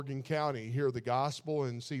Morgan County hear the gospel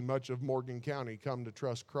and see much of Morgan County come to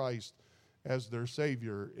trust Christ as their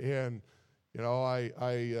Savior. And,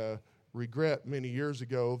 I regret many years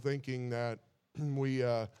ago thinking that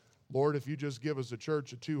Lord, if you just give us a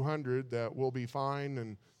church of 200, that we'll be fine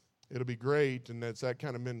and it'll be great. And that's that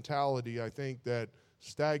kind of mentality, I think, that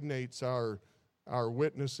stagnates our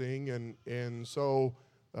witnessing. And so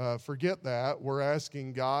forget that. We're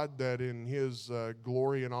asking God that in His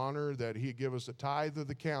glory and honor that He give us a tithe of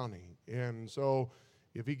the county. And so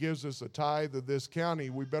if He gives us a tithe of this county,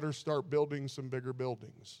 we better start building some bigger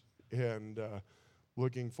buildings. And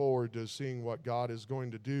looking forward to seeing what God is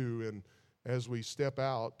going to do and as we step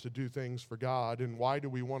out to do things for God. And why do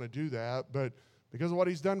we want to do that? But because of what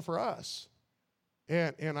He's done for us.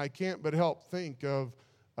 And I can't but help think of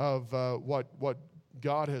what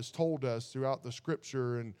God has told us throughout the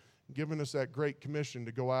Scripture and given us that great commission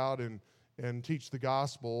to go out and teach the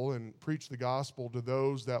gospel and preach the gospel to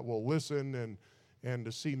those that will listen and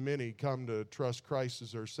to see many come to trust Christ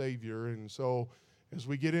as their Savior. And so as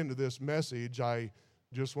we get into this message, I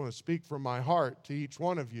just want to speak from my heart to each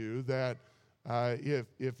one of you that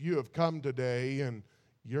if you have come today and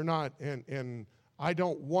you're not, and I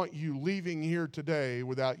don't want you leaving here today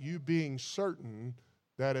without you being certain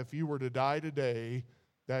that if you were to die today,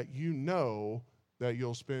 that you know that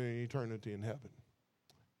you'll spend an eternity in heaven.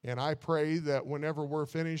 And I pray that whenever we're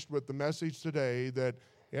finished with the message today, that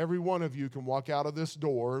every one of you can walk out of this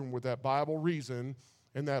door and with that Bible reason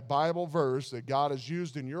and that Bible verse that God has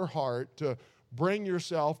used in your heart to bring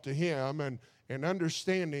yourself to Him and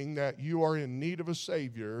understanding that you are in need of a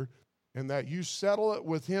Savior and that you settle it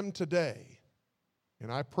with Him today.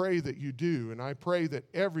 And I pray that you do, and I pray that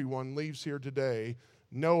everyone leaves here today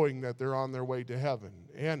knowing that they're on their way to heaven.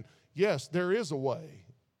 And yes, there is a way,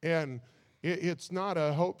 and it's not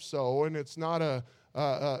a hope so, and it's not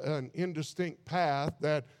an indistinct path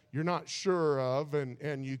that you're not sure of,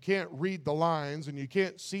 and you can't read the lines, and you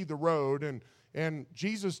can't see the road, and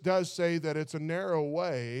Jesus does say that it's a narrow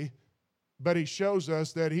way, but He shows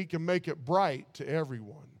us that He can make it bright to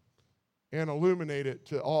everyone and illuminate it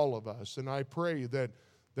to all of us. And I pray that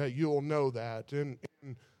you'll know that. And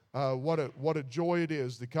what a joy it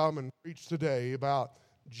is to come and preach today about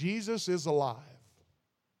Jesus is alive.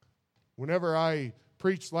 Whenever I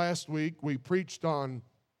preached last week, we preached on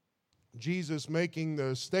Jesus making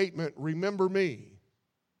the statement, "Remember me,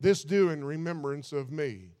 this do in remembrance of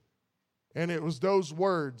me." And it was those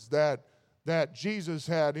words that Jesus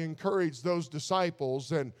had encouraged those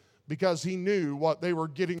disciples, and because He knew what they were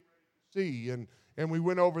getting ready to see. And we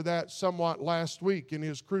went over that somewhat last week in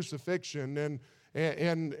His crucifixion, and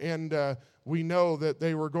we know that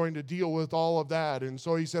they were going to deal with all of that. And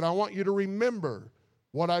so He said, I want you to remember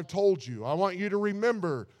what I've told you. I want you to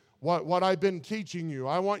remember what I've been teaching you.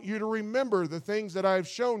 I want you to remember the things that I've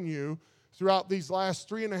shown you throughout these last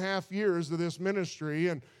 3.5 years of this ministry,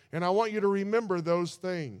 and I want you to remember those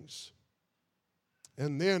things.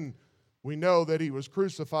 And then we know that He was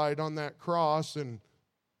crucified on that cross and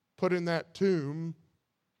put in that tomb.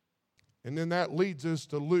 And then that leads us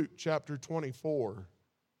to Luke chapter 24.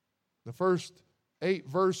 The first 8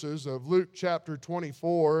 verses of Luke chapter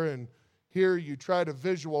 24, and here you try to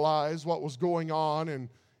visualize what was going on, and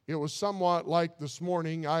it was somewhat like this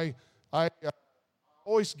morning. I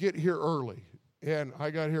always get here early, and I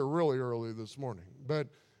got here really early this morning, but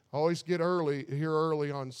I always get here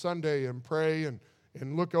early on Sunday and pray and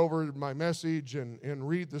look over my message and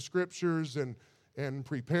read the scriptures and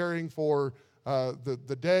preparing for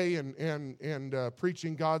the day and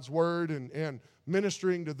preaching God's word and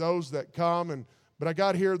ministering to those that come. But I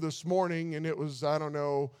got here this morning, and it was, I don't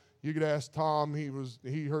know, you could ask Tom.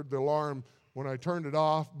 He heard the alarm when I turned it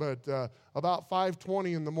off, but about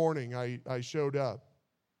 5:20 in the morning I showed up.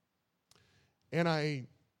 And I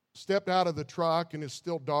stepped out of the truck, and it's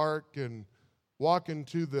still dark, and walking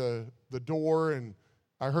to the door, and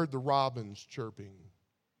I heard the robins chirping.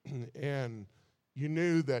 And you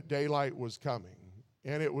knew that daylight was coming,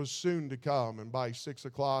 and it was soon to come. And by 6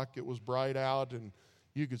 o'clock, it was bright out, and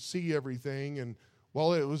you could see everything. And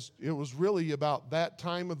well, it was really about that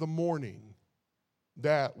time of the morning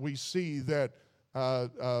that we see that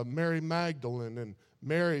Mary Magdalene and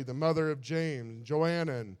Mary, the mother of James,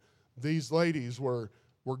 Joanna, and these ladies were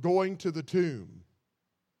going to the tomb.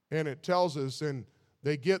 And it tells us, and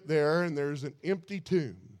they get there, and there's an empty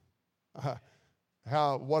tomb.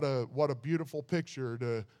 What a beautiful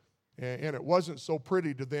picture and it wasn't so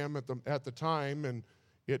pretty to them at the time. And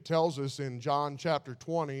it tells us in John chapter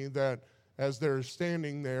 20 that as they're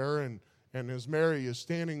standing there and as Mary is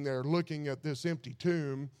standing there looking at this empty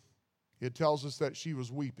tomb, it tells us that she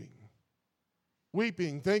was weeping,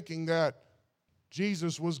 thinking that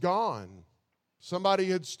Jesus was gone. Somebody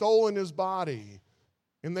had stolen his body,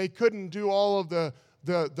 and they couldn't do all of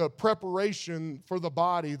the preparation for the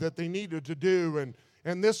body that they needed to do.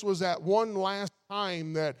 And this was that one last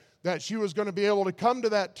time that she was going to be able to come to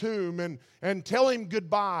that tomb and tell him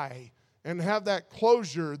goodbye and have that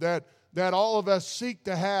closure that all of us seek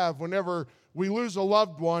to have whenever we lose a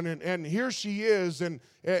loved one. And here she is,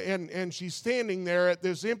 and she's standing there at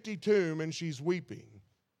this empty tomb, and she's weeping.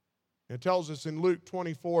 It tells us in Luke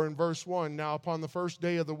 24 and verse 1, now upon the first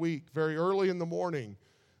day of the week, very early in the morning,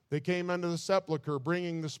 they came unto the sepulchre,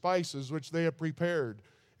 bringing the spices which they had prepared,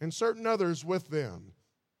 and certain others with them.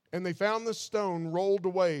 And they found the stone rolled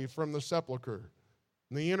away from the sepulchre.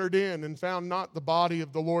 And they entered in and found not the body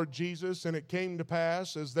of the Lord Jesus. And it came to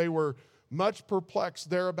pass, as they were much perplexed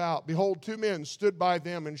thereabout, behold, two men stood by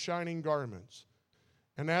them in shining garments.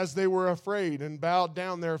 And as they were afraid and bowed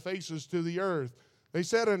down their faces to the earth, they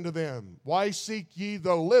said unto them, why seek ye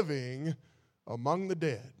the living among the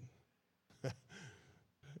dead?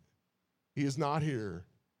 He is not here,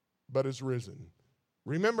 but is risen.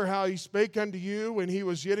 Remember how he spake unto you when he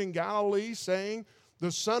was yet in Galilee, saying,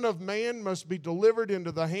 the Son of Man must be delivered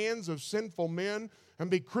into the hands of sinful men and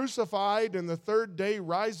be crucified, and the third day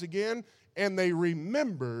rise again. And they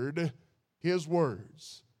remembered his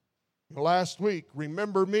words. Last week,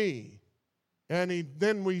 remember me. And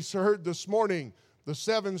then we heard this morning the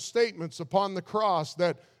 7 statements upon the cross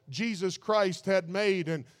that Jesus Christ had made,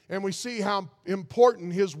 and we see how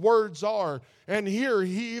important his words are. And here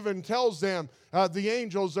he even tells them, the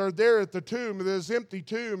angels are there at the tomb, this empty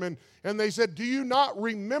tomb, and they said, do you not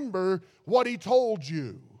remember what he told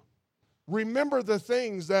you? Remember the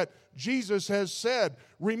things that Jesus has said.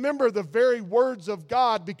 Remember the very words of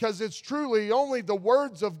God, because it's truly only the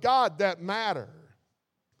words of God that matter.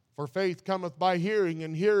 For faith cometh by hearing,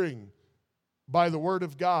 and hearing by the word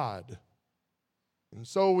of God. And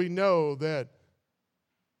so we know that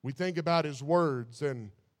we think about his words, and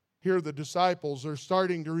here the disciples are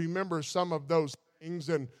starting to remember some of those things.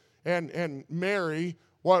 And Mary,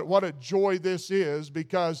 what a joy this is,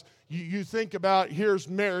 because you think about, here's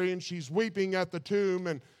Mary, and she's weeping at the tomb,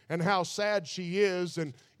 and how sad she is.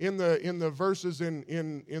 And in the verses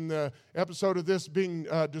in the episode of this being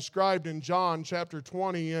described in John chapter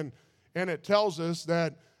 20, and it tells us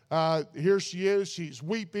that here she is, she's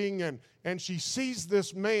weeping, and she sees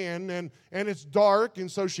this man, and it's dark,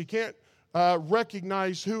 and so she can't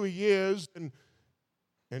recognize who he is.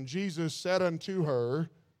 And Jesus said unto her,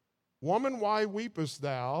 woman, why weepest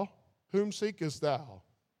thou? Whom seekest thou?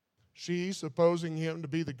 She, supposing him to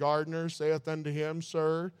be the gardener, saith unto him,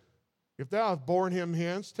 Sir, if thou hast borne him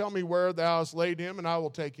hence, tell me where thou hast laid him, and I will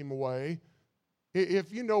take him away.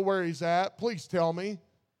 If you know where he's at, please tell me.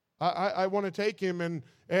 I want to take him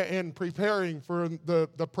and preparing for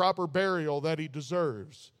the proper burial that he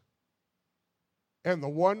deserves. And the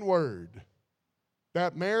one word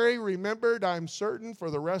that Mary remembered, I'm certain, for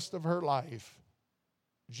the rest of her life.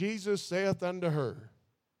 Jesus saith unto her,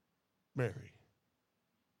 Mary.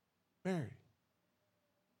 Mary.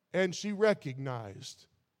 And she recognized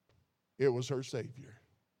it was her Savior,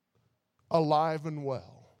 alive and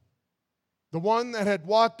well. The one that had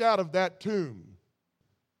walked out of that tomb.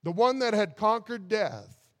 The one that had conquered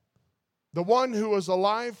death. The one who was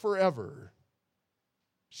alive forever.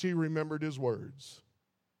 She remembered his words.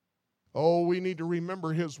 Oh, we need to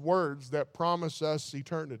remember his words that promise us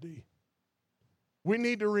eternity. We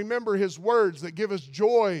need to remember his words that give us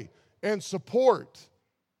joy and support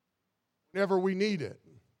whenever we need it.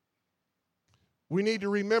 We need to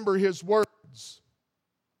remember his words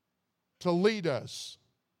to lead us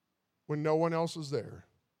when no one else is there.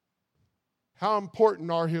 How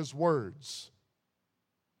important are his words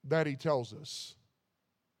that he tells us?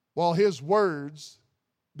 Well, his words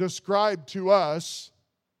describe to us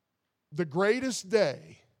the greatest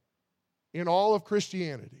day in all of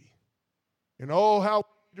Christianity. And oh, how we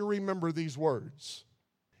need to remember these words.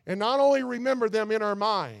 And not only remember them in our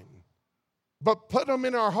mind, but put them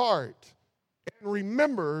in our heart and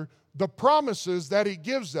remember the promises that he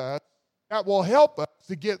gives us that will help us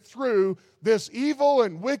to get through this evil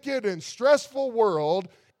and wicked and stressful world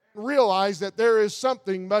and realize that there is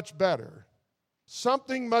something much better,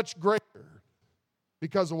 something much greater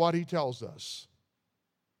because of what he tells us.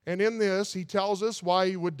 And in this, he tells us why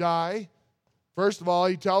he would die. First of all,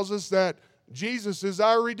 he tells us that Jesus is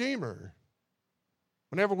our Redeemer.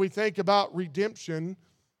 Whenever we think about redemption,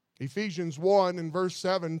 Ephesians 1 and verse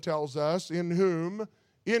 7 tells us, in whom,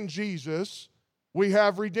 in Jesus, we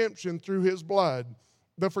have redemption through his blood,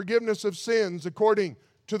 the forgiveness of sins according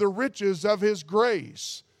to the riches of his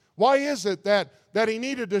grace. Why is it that he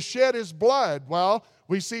needed to shed his blood? Well,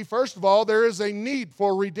 we see, first of all, there is a need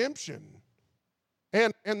for redemption.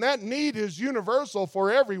 And that need is universal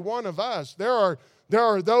for every one of us. There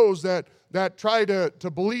are those that try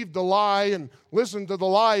to believe the lie and listen to the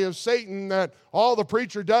lie of Satan, that all the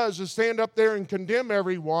preacher does is stand up there and condemn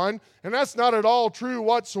everyone. And that's not at all true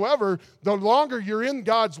whatsoever. The longer you're in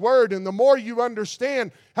God's Word and the more you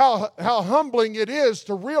understand how humbling it is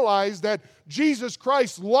to realize that Jesus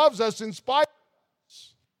Christ loves us in spite of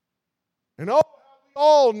us. And we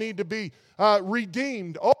all need to be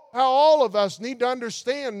redeemed. Oh, how all of us need to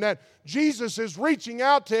understand that Jesus is reaching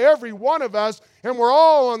out to every one of us, and we're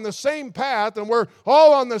all on the same path, and we're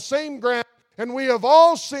all on the same ground, and we have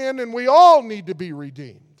all sinned, and we all need to be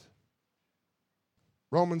redeemed.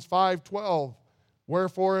 Romans 5:12,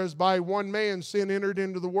 wherefore as by one man sin entered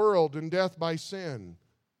into the world, and death by sin.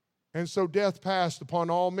 And so death passed upon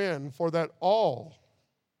all men, for that all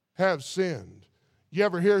have sinned. You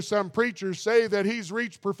ever hear some preachers say that he's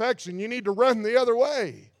reached perfection? You need to run the other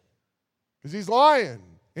way, because he's lying.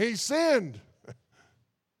 He sinned.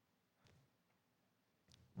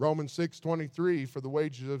 Romans 6:23, for the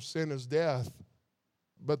wages of sin is death,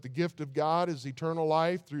 but the gift of God is eternal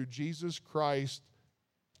life through Jesus Christ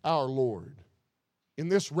our Lord. In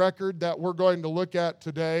this record that we're going to look at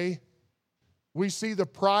today, we see the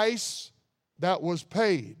price that was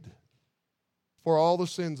paid for all the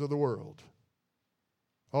sins of the world.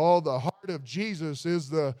 Oh, the heart of Jesus is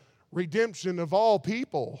the redemption of all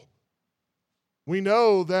people. We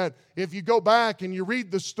know that if you go back and you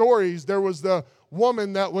read the stories, there was the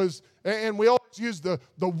woman that was, and we always use the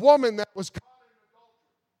woman that was caught in adultery.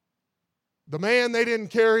 The man they didn't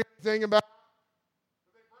care anything about.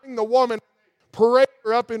 They bring the woman, parade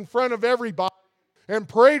her up in front of everybody, and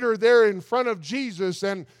parade her there in front of Jesus,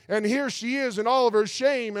 and here she is in all of her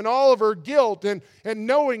shame and all of her guilt, and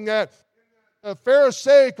knowing that a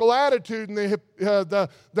Pharisaical attitude and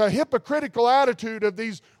the hypocritical attitude of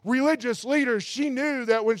these religious leaders, she knew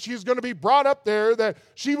that when she was going to be brought up there, that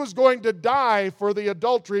she was going to die for the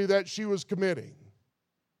adultery that she was committing.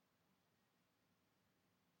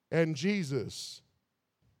 And Jesus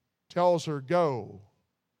tells her, go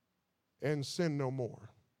and sin no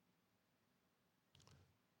more.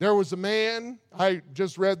 There was a man, I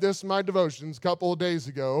just read this in my devotions a couple of days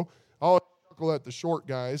ago. I always chuckle at the short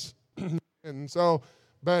guys. And so,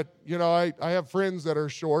 but, you know, I have friends that are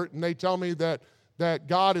short, and they tell me that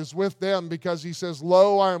God is with them because he says,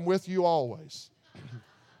 lo, I am with you always.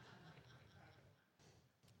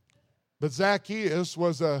 But Zacchaeus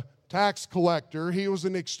was a tax collector. He was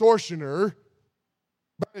an extortioner.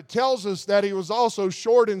 But it tells us that he was also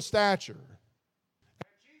short in stature. And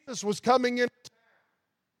Jesus was coming in town.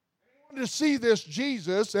 He wanted to see this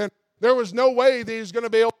Jesus, and there was no way that he was going to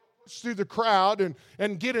be able through the crowd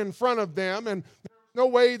and get in front of them, and there was no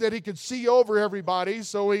way that he could see over everybody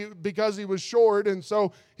because he was short, and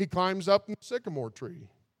so he climbs up in the sycamore tree.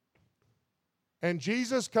 And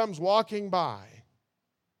Jesus comes walking by,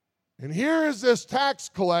 and here is this tax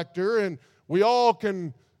collector, and we all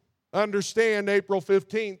can understand April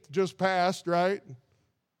 15th just passed, right?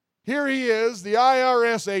 Here he is, the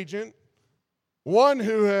IRS agent, one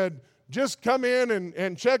who had just come in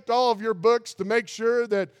and checked all of your books to make sure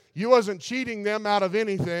that you wasn't cheating them out of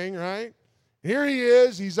anything, right? Here he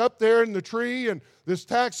is, he's up there in the tree, and this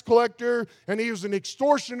tax collector, and he was an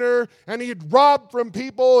extortioner, and he had robbed from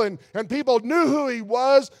people, and people knew who he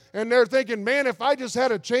was, and they're thinking, man, if I just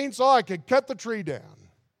had a chainsaw, I could cut the tree down.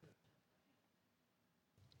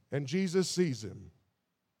 And Jesus sees him.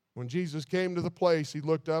 When Jesus came to the place, he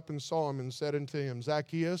looked up and saw him and said unto him,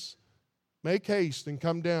 Zacchaeus, make haste and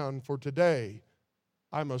come down, for today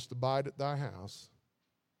I must abide at thy house.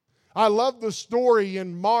 I love the story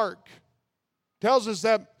in Mark. It tells us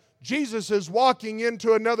that Jesus is walking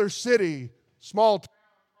into another city, small town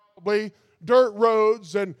probably, dirt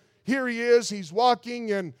roads, and here he is, he's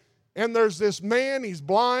walking, and there's this man, he's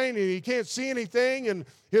blind, and he can't see anything, and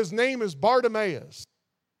his name is Bartimaeus.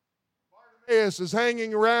 Bartimaeus is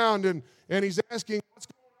hanging around, and he's asking, what's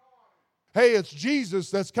going on? Hey, it's Jesus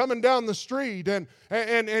that's coming down the street, and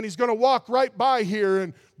he's going to walk right by here,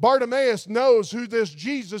 and Bartimaeus knows who this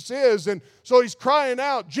Jesus is, and so he's crying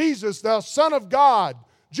out, Jesus, thou Son of God.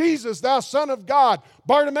 Jesus, thou Son of God.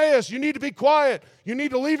 Bartimaeus, you need to be quiet. You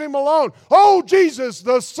need to leave him alone. Oh, Jesus,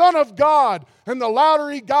 the Son of God. And the louder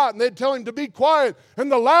he got, and they'd tell him to be quiet, and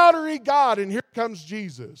the louder he got, and here comes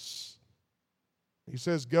Jesus. He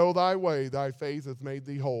says, go thy way, thy faith hath made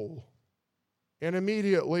thee whole. And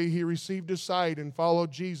immediately he received his sight and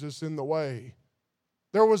followed Jesus in the way.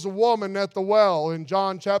 There was a woman at the well in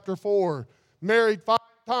John chapter 4, married 5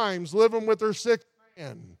 times, living with her 6th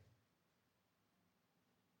man.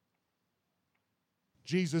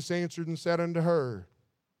 Jesus answered and said unto her,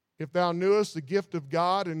 If thou knewest the gift of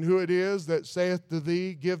God, and who it is that saith to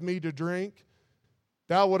thee, Give me to drink,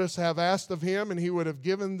 thou wouldst have asked of him, and he would have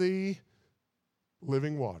given thee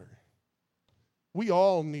living water. We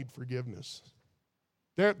all need forgiveness.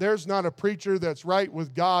 There's not a preacher that's right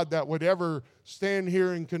with God that would ever stand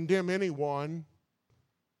here and condemn anyone,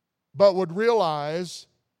 but would realize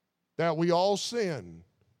that we all sin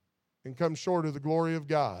and come short of the glory of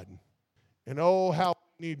God. And oh, how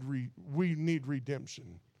we need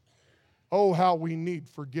redemption. Oh, how we need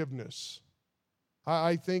forgiveness.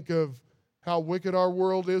 I think of how wicked our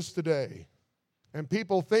world is today, and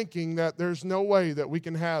people thinking that there's no way that we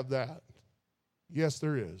can have that. Yes,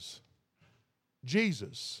 there is.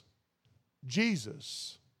 Jesus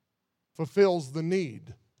fulfills the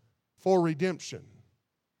need for redemption.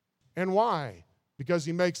 And why? Because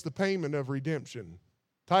he makes the payment of redemption.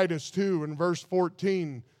 Titus 2 and verse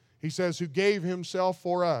 14, he says, Who gave himself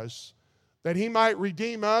for us, that he might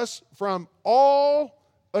redeem us from all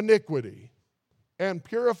iniquity, and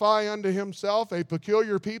purify unto himself a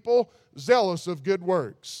peculiar people, zealous of good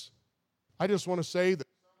works. I just want to say that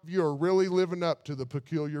some of you are really living up to the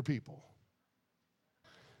peculiar people.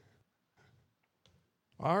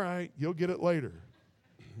 All right, you'll get it later.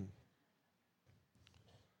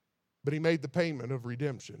 But he made the payment of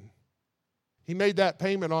redemption. He made that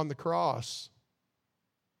payment on the cross.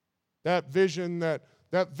 That vision, that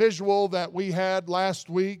visual that we had last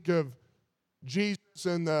week of Jesus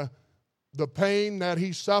and the pain that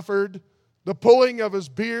he suffered, the pulling of his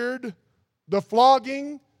beard, the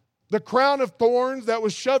flogging, the crown of thorns that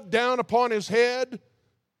was shoved down upon his head,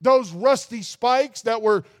 those rusty spikes that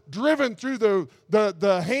were driven through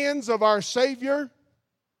the hands of our Savior,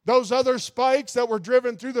 those other spikes that were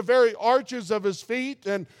driven through the very arches of his feet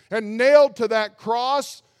and nailed to that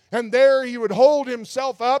cross, and there he would hold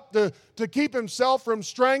himself up to keep himself from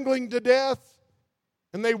strangling to death.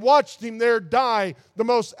 And they watched him there die the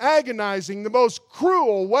most agonizing, the most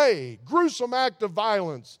cruel way, gruesome act of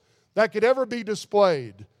violence that could ever be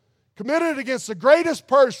displayed, committed against the greatest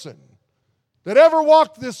person that ever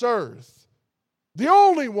walked this earth, the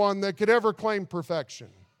only one that could ever claim perfection.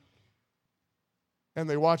 And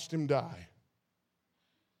they watched him die.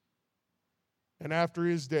 And after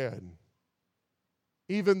he's dead,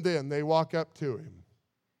 even then they walk up to him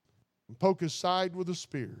and poke his side with a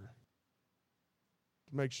spear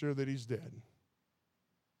to make sure that he's dead.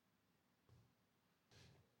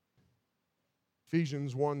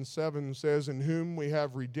 Ephesians 1:7 says, In whom we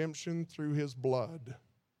have redemption through his blood,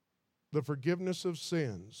 the forgiveness of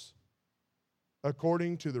sins,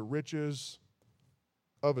 according to the riches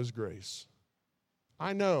of his grace.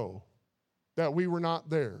 I know that we were not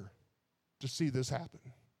there to see this happen.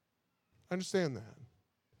 I understand that.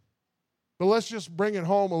 But let's just bring it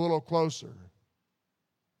home a little closer.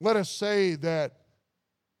 Let us say that,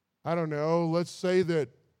 let's say that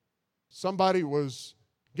somebody was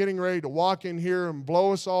getting ready to walk in here and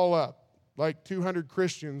blow us all up, like 200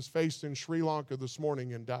 Christians faced in Sri Lanka this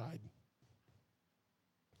morning and died.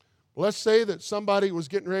 Let's say that somebody was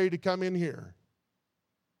getting ready to come in here.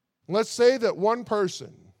 Let's say that one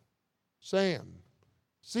person, Sam,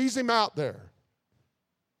 sees him out there,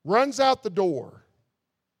 runs out the door,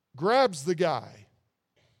 grabs the guy,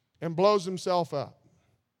 and blows himself up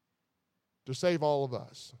to save all of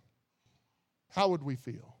us. How would we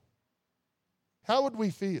feel? How would we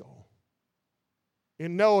feel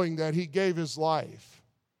in knowing that he gave his life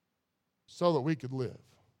so that we could live?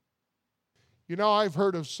 You know, I've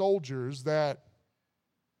heard of soldiers that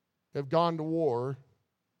have gone to war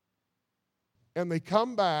and they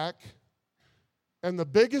come back, and the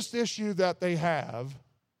biggest issue that they have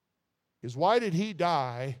is, why did he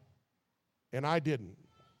die and I didn't?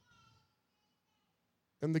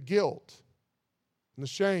 And the guilt and the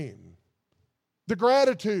shame, the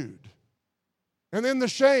gratitude, and then the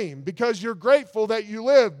shame because you're grateful that you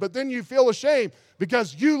lived, but then you feel ashamed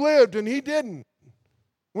because you lived and he didn't.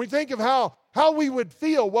 When we think of how we would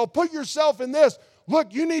feel, well, put yourself in this.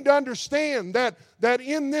 Look, you need to understand that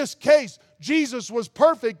in this case, Jesus was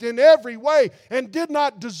perfect in every way and did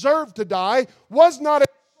not deserve to die, was not a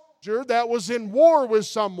soldier that was in war with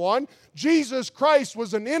someone. Jesus Christ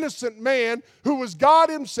was an innocent man who was God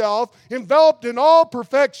himself, enveloped in all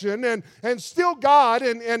perfection and still God,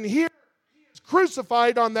 and here he is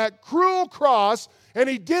crucified on that cruel cross, and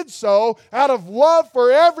he did so out of love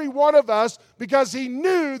for every one of us because he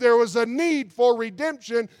knew there was a need for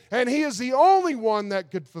redemption, and he is the only one that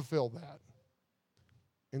could fulfill that.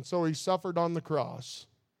 And so he suffered on the cross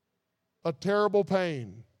a terrible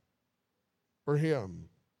pain for him,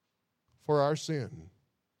 for our sin.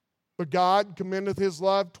 But God commendeth his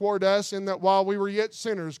love toward us in that while we were yet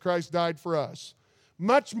sinners, Christ died for us.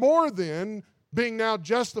 Much more then, being now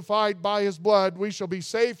justified by his blood, we shall be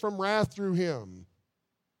saved from wrath through him.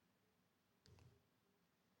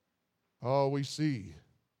 Oh, we see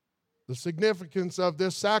the significance of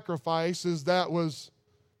this sacrifice is that was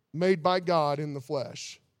made by God in the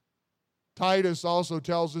flesh. Titus also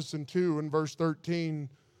tells us in verse 13,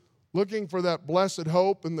 looking for that blessed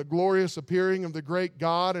hope and the glorious appearing of the great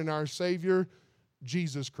God and our Savior,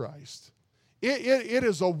 Jesus Christ. It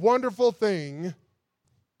is a wonderful thing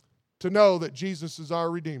to know that Jesus is our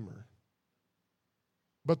Redeemer.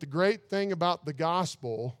 But the great thing about the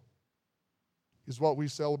gospel is what we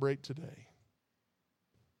celebrate today.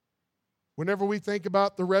 Whenever we think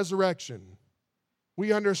about the resurrection,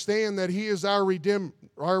 we understand that he is our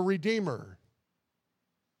Redeemer.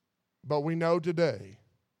 But we know today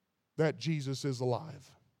that Jesus is alive.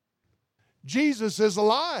 Jesus is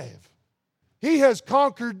alive. He has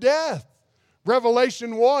conquered death.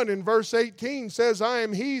 Revelation 1 in verse 18 says, I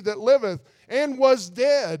am he that liveth and was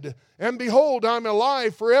dead, and behold, I'm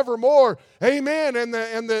alive forevermore. Amen.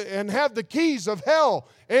 And have the keys of hell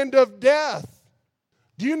and of death.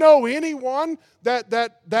 Do you know anyone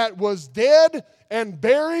that was dead and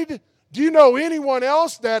buried? Do you know anyone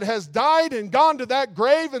else that has died and gone to that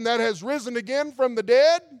grave and that has risen again from the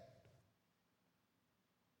dead?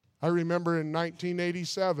 I remember in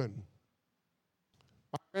 1987,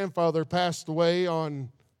 my grandfather passed away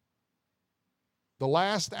on the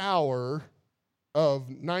last hour of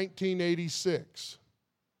 1986,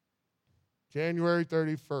 January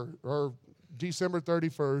 31st, or December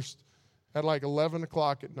 31st, at like 11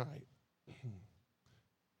 o'clock at night.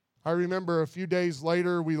 I remember a few days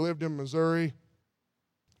later, we lived in Missouri.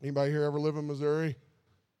 Anybody here ever live in Missouri?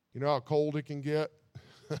 You know how cold it can get?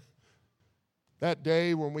 That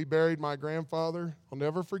day when we buried my grandfather, I'll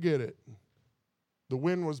never forget it. The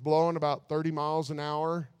wind was blowing about 30 miles an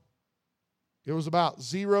hour. It was about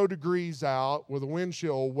 0 degrees out with a wind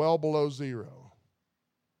chill well below zero.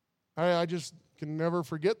 I just can never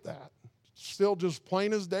forget that. Still just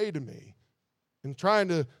plain as day to me. And trying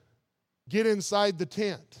to get inside the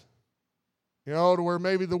tent, you know, to where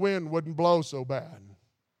maybe the wind wouldn't blow so bad.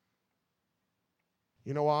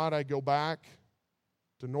 You know what? I go back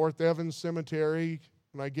to North Evans Cemetery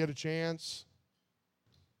when I get a chance,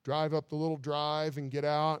 drive up the little drive and get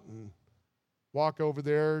out and walk over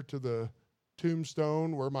there to the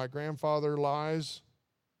tombstone where my grandfather lies,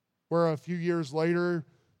 where a few years later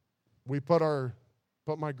we put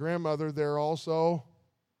my grandmother there also.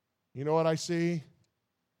 You know what I see?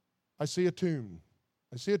 I see a tomb.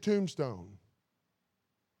 I see a tombstone.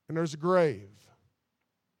 And there's a grave.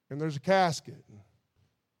 And there's a casket.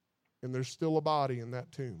 And there's still a body in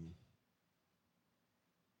that tomb.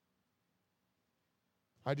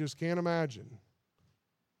 I just can't imagine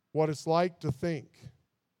what it's like to think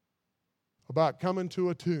about coming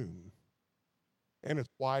to a tomb and it's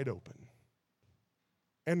wide open.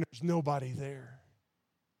 And there's nobody there.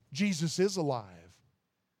 Jesus is alive.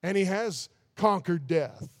 And he has conquered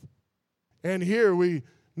death. And here we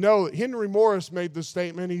know Henry Morris made the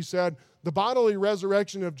statement. He said, the bodily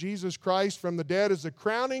resurrection of Jesus Christ from the dead is a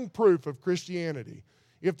crowning proof of Christianity.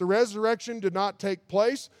 If the resurrection did not take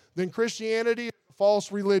place, then Christianity is a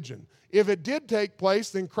false religion. If it did take place,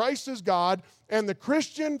 then Christ is God, and the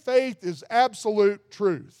Christian faith is absolute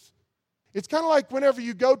truth. It's kind of like whenever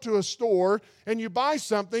you go to a store and you buy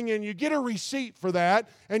something and you get a receipt for that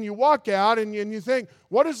and you walk out and you think,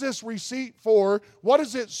 what is this receipt for? What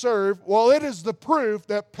does it serve? Well, it is the proof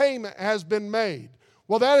that payment has been made.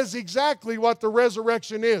 Well, that is exactly what the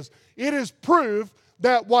resurrection is. It is proof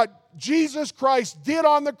that what Jesus Christ did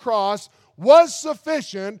on the cross was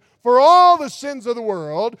sufficient for all the sins of the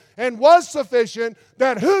world and was sufficient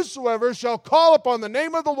that whosoever shall call upon the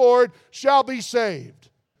name of the Lord shall be saved.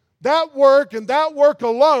 That work and that work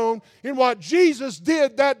alone in what Jesus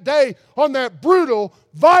did that day on that brutal,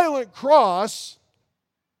 violent cross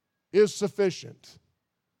is sufficient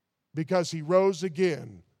because he rose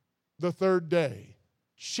again the third day,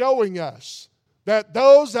 showing us that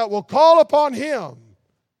those that will call upon him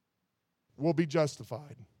will be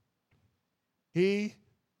justified. He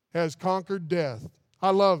has conquered death.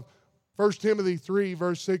 I love 1 Timothy 3,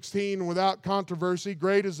 verse 16, without controversy,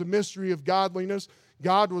 great is the mystery of godliness.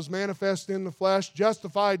 God was manifest in the flesh,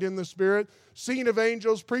 justified in the Spirit, seen of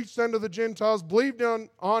angels, preached unto the Gentiles, believed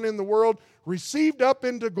on in the world, received up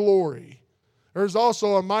into glory. There's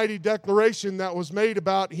also a mighty declaration that was made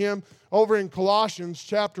about him over in Colossians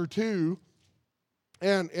chapter 2.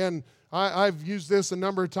 And I've used this a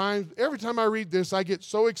number of times. Every time I read this, I get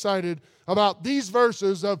so excited about these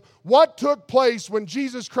verses of what took place when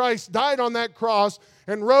Jesus Christ died on that cross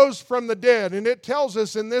and rose from the dead. And it tells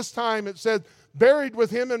us in this time, it said, buried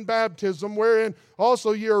with him in baptism, wherein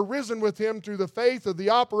also ye are risen with him through the faith of the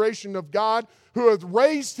operation of God, who hath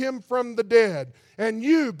raised him from the dead. And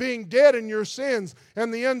you, being dead in your sins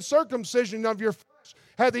and the uncircumcision of your flesh,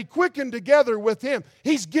 hath he quickened together with him.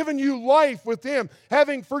 He's given you life with him,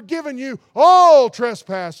 having forgiven you all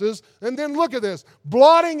trespasses. And then look at this,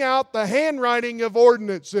 blotting out the handwriting of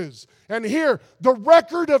ordinances. And here, the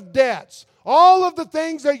record of debts. All of the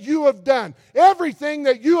things that you have done, everything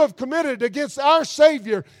that you have committed against our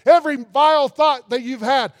Savior, every vile thought that you've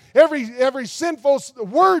had, every sinful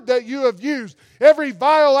word that you have used, every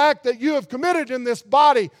vile act that you have committed in this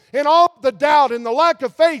body, and all the doubt and the lack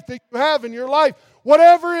of faith that you have in your life,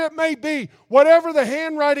 whatever it may be, whatever the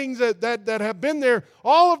handwritings that have been there,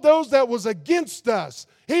 all of those that was against us,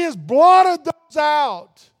 He has blotted those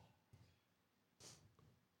out,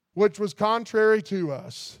 which was contrary to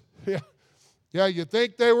us. Yeah, you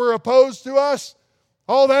think they were opposed to us?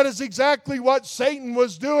 Oh, that is exactly what Satan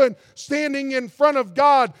was doing, standing in front of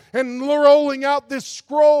God and rolling out this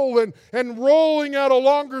scroll and rolling out a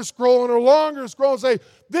longer scroll and a longer scroll and say,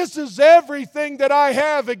 this is everything that I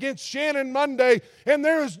have against Shannon Monday, and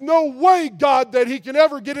there is no way, God, that he can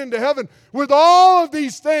ever get into heaven with all of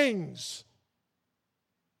these things.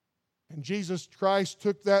 And Jesus Christ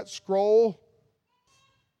took that scroll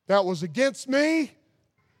that was against me,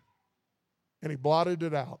 and he blotted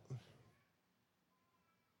it out.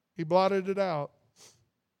 He blotted it out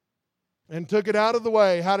and took it out of the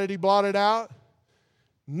way. How did he blot it out?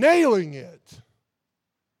 Nailing it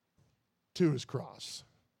to his cross.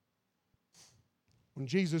 When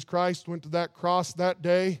Jesus Christ went to that cross that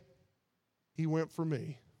day, he went for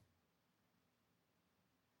me.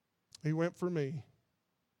 He went for me.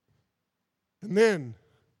 And then,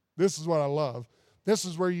 this is what I love. This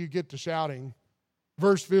is where you get to shouting.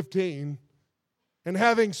 Verse 15. And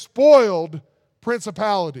having spoiled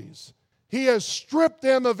principalities, he has stripped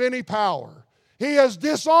them of any power. He has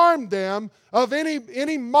disarmed them of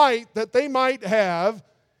any might that they might have,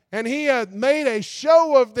 and he has made a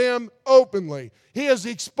show of them openly. He has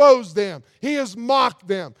exposed them. He has mocked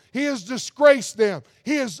them. He has disgraced them.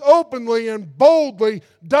 He has openly and boldly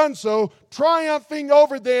done so, triumphing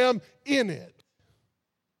over them in it.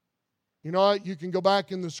 You know what? You can go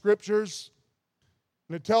back in the Scriptures,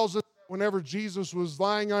 and it tells us whenever Jesus was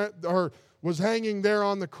lying on, or was hanging there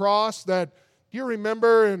on the cross, that, do you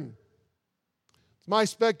remember, and it's my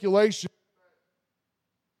speculation,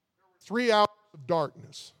 3 hours of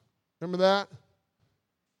darkness. Remember that?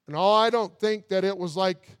 And I don't think that it was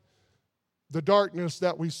like the darkness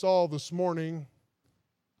that we saw this morning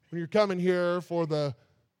when you're coming here for the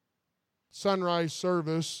sunrise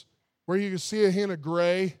service, where you can see a hint of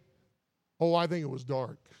gray. Oh, I think it was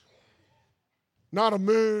dark. Not a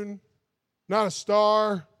moon, not a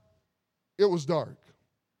star. It was dark.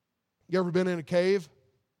 You ever been in a cave?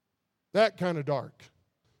 That kind of dark.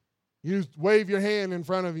 You wave your hand in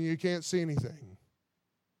front of you, you can't see anything.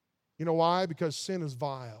 You know why? Because sin is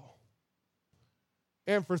vile.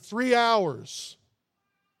 And for 3 hours,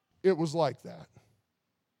 it was like that.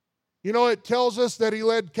 You know, it tells us that he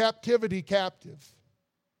led captivity captive.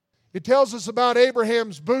 It tells us about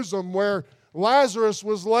Abraham's bosom where Lazarus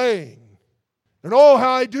was laying. And oh,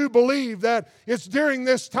 how I do believe that it's during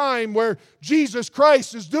this time where Jesus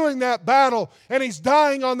Christ is doing that battle and he's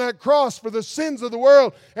dying on that cross for the sins of the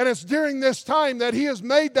world. And it's during this time that he has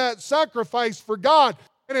made that sacrifice for God.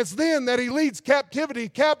 And it's then that he leads captivity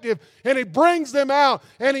captive and he brings them out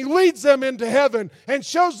and he leads them into heaven and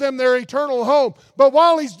shows them their eternal home. But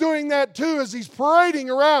while he's doing that too, as he's parading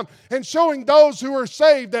around and showing those who are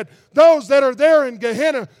saved, that those that are there in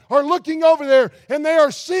Gehenna are looking over there and they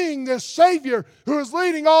are seeing this Savior who is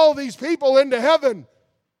leading all these people into heaven,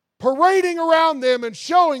 parading around them and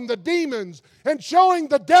showing the demons and showing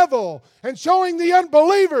the devil and showing the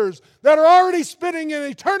unbelievers that are already spending an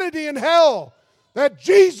eternity in hell, that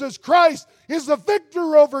Jesus Christ is the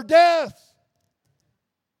victor over death.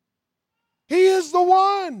 He is the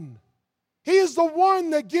one. He is the one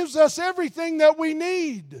that gives us everything that we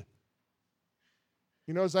need.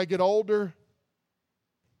 You know, as I get older,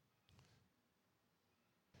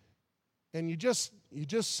 and you just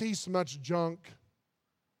see so much junk,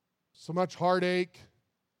 so much heartache,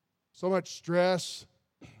 so much stress.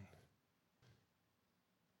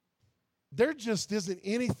 There just isn't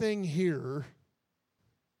anything here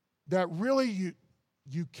that really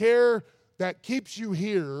you care, that keeps you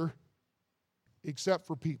here, except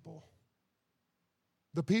for people.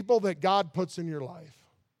 The people that God puts in your life.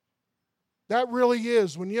 That really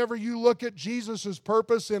is. Whenever you look at Jesus'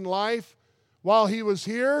 purpose in life while he was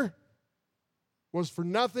here, was for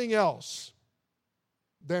nothing else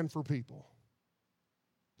than for people.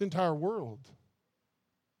 The entire world.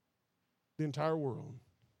 The entire world.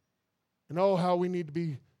 And oh, how we need to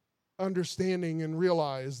be understanding and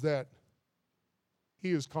realize that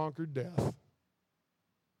he has conquered death.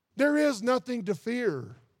 There is nothing to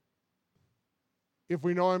fear if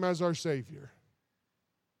we know him as our Savior.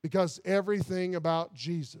 Because everything about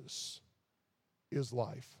Jesus is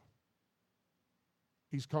life.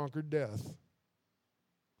 He's conquered death.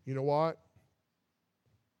 You know what?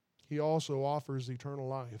 He also offers eternal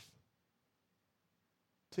life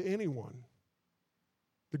to anyone.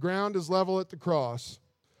 The ground is level at the cross.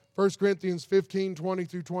 1 Corinthians 15, 20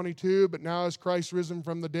 through 22, but now is Christ risen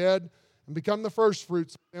from the dead and become the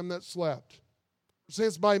firstfruits of them that slept.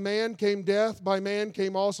 Since by man came death, by man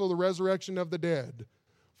came also the resurrection of the dead.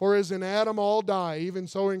 For as in Adam all die, even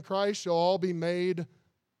so in Christ shall all be made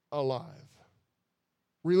alive.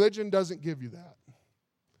 Religion doesn't give you that.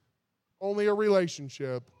 Only a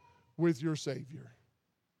relationship with your Savior.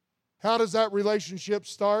 How does that relationship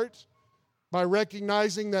start? By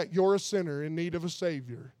recognizing that you're a sinner in need of a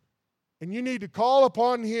Savior. And you need to call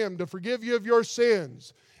upon him to forgive you of your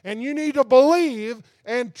sins. And you need to believe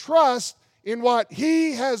and trust in what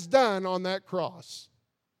he has done on that cross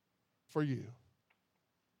for you.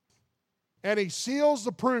 And he seals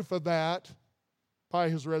the proof of that by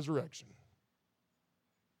his resurrection.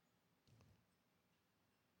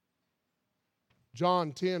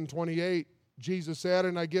 John 10, 28, Jesus said,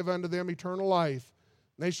 and I give unto them eternal life.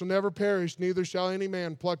 They shall never perish, neither shall any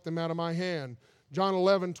man pluck them out of my hand. John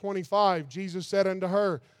 11, 25, Jesus said unto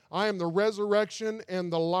her, I am the resurrection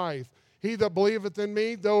and the life. He that believeth in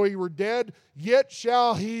me, though he were dead, yet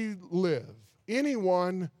shall he live.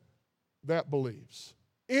 Anyone that believes.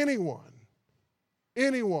 Anyone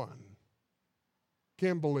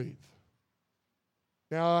can believe.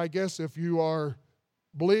 Now, I guess if you are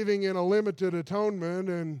believing in a limited atonement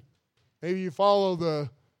and maybe you follow the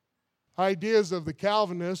ideas of the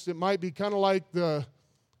Calvinists, it might be kind of like the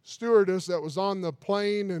stewardess that was on the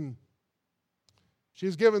plane and she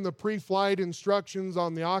was given the pre-flight instructions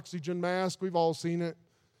on the oxygen mask. We've all seen it.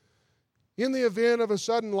 In the event of a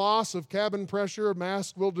sudden loss of cabin pressure, a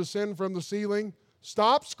mask will descend from the ceiling.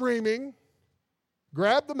 Stop screaming,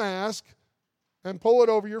 grab the mask, and pull it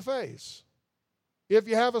over your face. If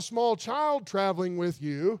you have a small child traveling with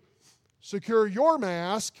you, secure your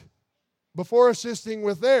mask before assisting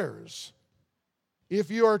with theirs. If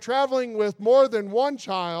you are traveling with more than one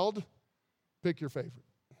child, pick your favorite.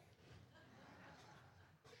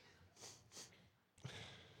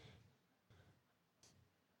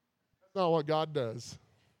 That's not what God does.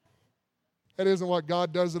 That isn't what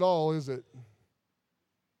God does at all, is it?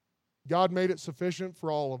 God made it sufficient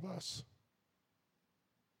for all of us.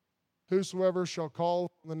 Whosoever shall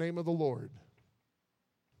call on the name of the Lord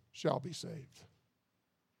shall be saved.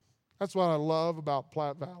 That's what I love about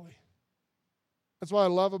Platte Valley. That's what I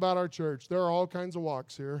love about our church. There are all kinds of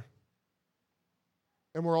walks here.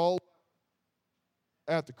 And we're all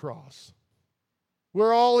at the cross.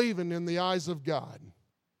 We're all even in the eyes of God.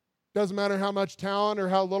 Doesn't matter how much talent or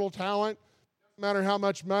how little talent. Doesn't matter how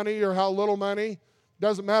much money or how little money.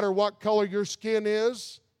 Doesn't matter what color your skin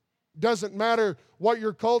is. Doesn't matter what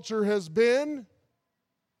your culture has been.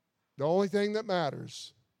 The only thing that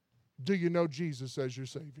matters, do you know Jesus as your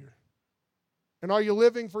Savior? And are you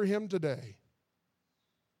living for him today?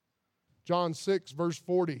 John 6, verse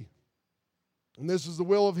 40. And this is the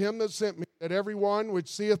will of him that sent me, that everyone which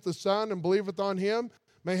seeth the Son and believeth on him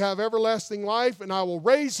may have everlasting life, and I will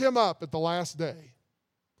raise him up at the last day.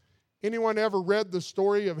 Anyone ever read the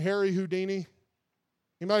story of Harry Houdini?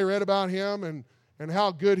 Anybody read about him and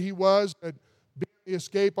how good he was at being the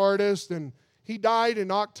escape artist? And he died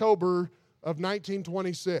in October of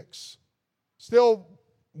 1926. Still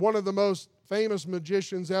one of the most famous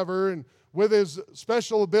magicians ever, and with his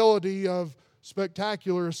special ability of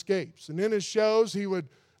spectacular escapes. And in his shows, he would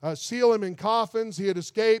seal him in coffins. He had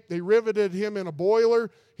escaped. They riveted him in a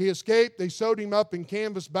boiler. He escaped. They sewed him up in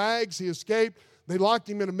canvas bags. He escaped. They locked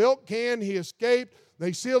him in a milk can. He escaped.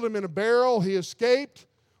 They sealed him in a barrel. He escaped.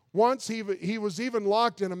 Once he was even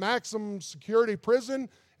locked in a maximum security prison,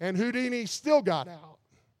 and Houdini still got out.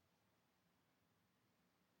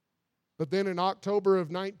 But then in October of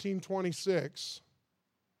 1926,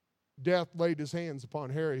 death laid his hands upon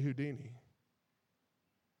Harry Houdini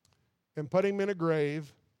and put him in a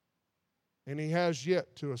grave, and he has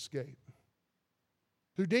yet to escape.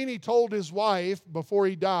 Houdini told his wife before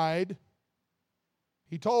he died,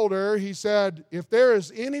 he told her, he said, if there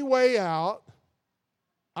is any way out,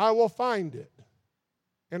 I will find it,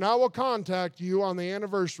 and I will contact you on the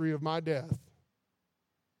anniversary of my death.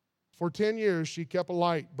 For 10 years, she kept a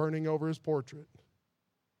light burning over his portrait.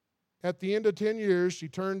 At the end of 10 years, she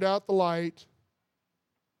turned out the light.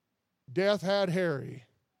 Death had Harry,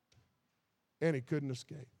 and he couldn't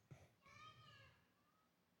escape.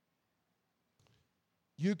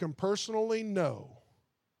 You can personally know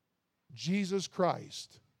Jesus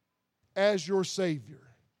Christ as your Savior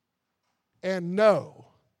and know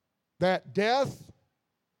that death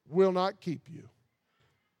will not keep you.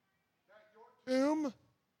 That your tomb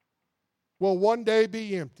will one day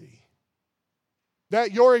be empty.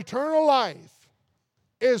 That your eternal life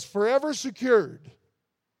is forever secured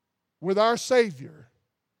with our Savior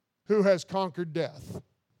who has conquered death.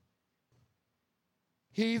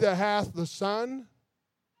 He that hath the Son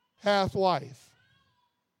hath life.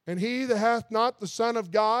 And he that hath not the Son of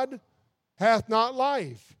God hath not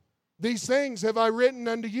life. These things have I written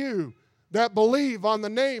unto you that believe on the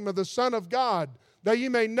name of the Son of God, that you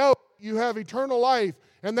may know you have eternal life,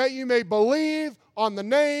 and that you may believe on the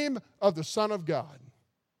name of the Son of God.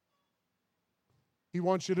 He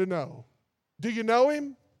wants you to know. Do you know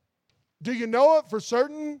Him? Do you know it for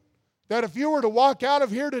certain that if you were to walk out of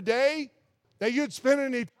here today, that you'd spend an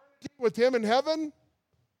eternity with Him in heaven?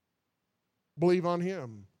 Believe on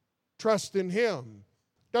Him. Trust in Him.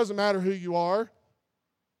 Doesn't matter who you are.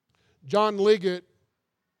 John Liggett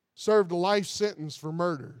served a life sentence for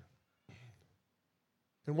murder.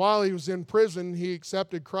 And while he was in prison, he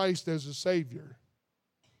accepted Christ as a Savior.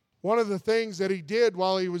 One of the things that he did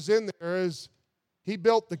while he was in there is he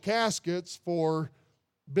built the caskets for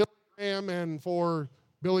Billy Graham and for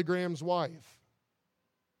Billy Graham's wife.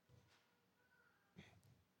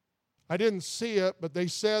 I didn't see it, but they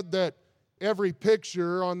said that every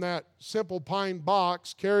picture on that simple pine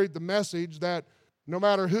box carried the message that no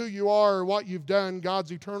matter who you are or what you've done,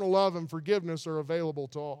 God's eternal love and forgiveness are available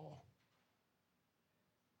to all.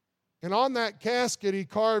 And on that casket, he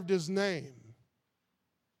carved his name.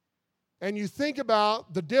 And you think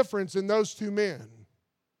about the difference in those two men.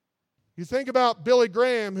 You think about Billy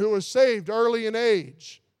Graham, who was saved early in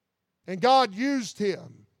age, and God used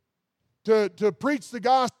him to preach the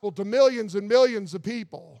gospel to millions and millions of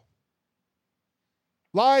people.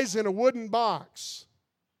 Lies in a wooden box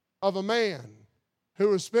of a man who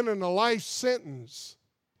was spending a life sentence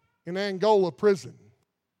in Angola prison.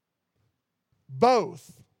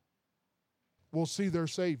 Both will see their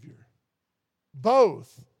Savior.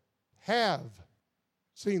 Both have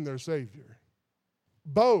seen their Savior.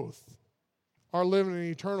 Both are living an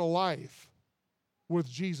eternal life with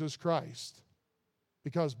Jesus Christ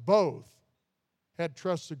because both had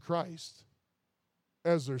trusted Christ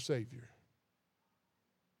as their Savior.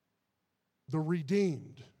 The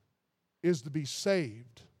redeemed is to be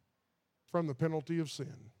saved from the penalty of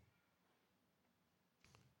sin.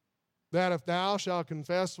 That if thou shalt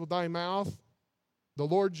confess with thy mouth the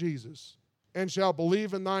Lord Jesus, and shalt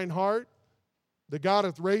believe in thine heart that God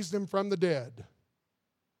hath raised him from the dead,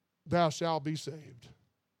 thou shalt be saved.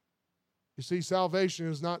 You see, salvation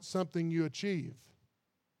is not something you achieve,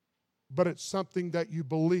 but it's something that you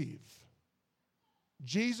believe.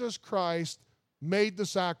 Jesus Christ made the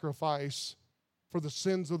sacrifice for the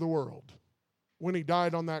sins of the world when he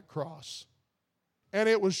died on that cross. And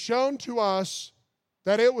it was shown to us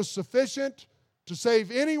that it was sufficient to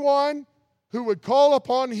save anyone who would call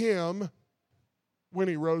upon him when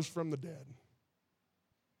he rose from the dead.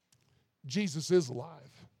 Jesus is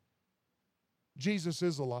alive. Jesus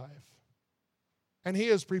is alive. And he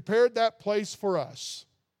has prepared that place for us.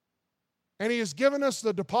 And he has given us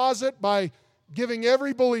the deposit by giving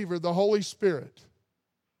every believer the Holy Spirit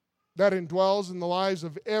that indwells in the lives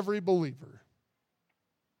of every believer.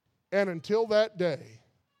 And until that day,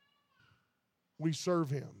 we serve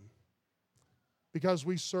him because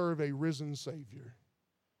we serve a risen Savior.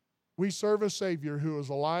 We serve a Savior who is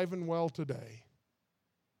alive and well today,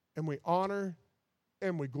 and we honor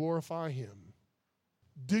and we glorify him.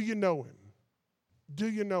 Do you know him? Do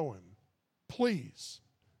you know him? Please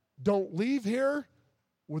don't leave here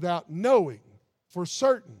without knowing for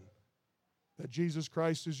certain that Jesus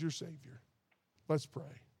Christ is your Savior. Let's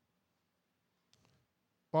pray.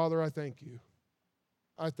 Father, I thank you.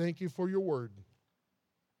 I thank you for your word.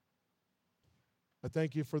 I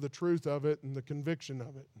thank you for the truth of it and the conviction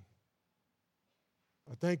of it.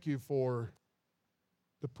 I thank you for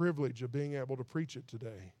the privilege of being able to preach it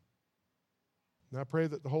today. And I pray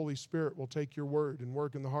that the Holy Spirit will take your word and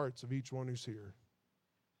work in the hearts of each one who's here.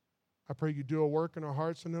 I pray you do a work in our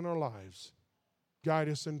hearts and in our lives. Guide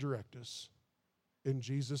us and direct us. In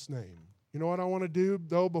Jesus' name. You know what I want to do,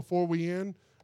 though, before we end?